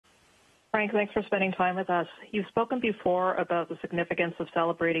Frank, thanks for spending time with us. You've spoken before about the significance of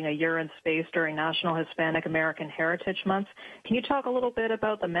celebrating a year in space during National Hispanic American Heritage Month. Can you talk a little bit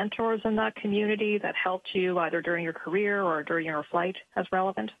about the mentors in that community that helped you either during your career or during your flight as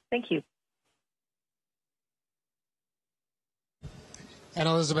relevant? Thank you. And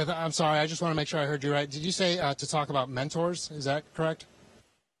Elizabeth, I'm sorry, I just want to make sure I heard you right. Did you say to talk about mentors? Is that correct?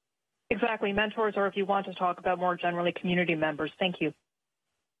 Exactly, mentors, or if you want to talk about more generally community members. Thank you.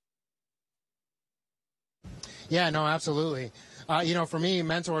 Yeah, no, absolutely. For me,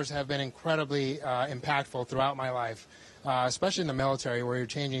 mentors have been incredibly impactful throughout my life, especially in the military where you're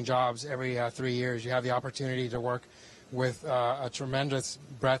changing jobs every 3 years. You have the opportunity to work with a tremendous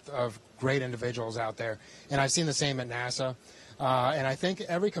breadth of great individuals out there. And I've seen the same at NASA. And I think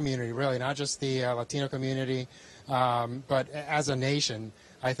every community, really, not just the Latino community, but as a nation,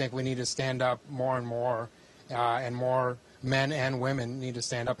 I think we need to stand up more and more men and women need to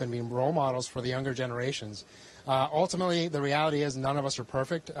stand up and be role models for the younger generations. Ultimately, the reality is none of us are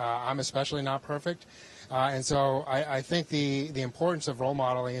perfect. I'm especially not perfect. And so I think the importance of role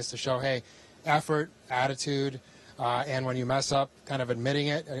modeling is to show, hey, effort, attitude, and when you mess up, kind of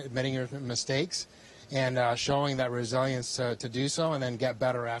admitting your mistakes, and showing that resilience to do so and then get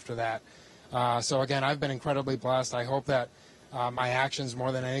better after that. So again, I've been incredibly blessed. I hope that my actions,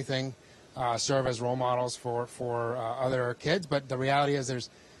 more than anything, serve as role models for other kids. But the reality is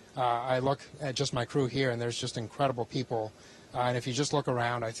I look at just my crew here, and there's just incredible people. And if you just look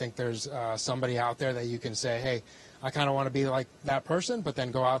around, I think there's somebody out there that you can say, hey, I kind of want to be like that person, but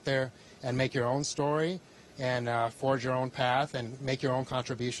then go out there and make your own story and forge your own path and make your own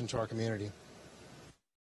contribution to our community.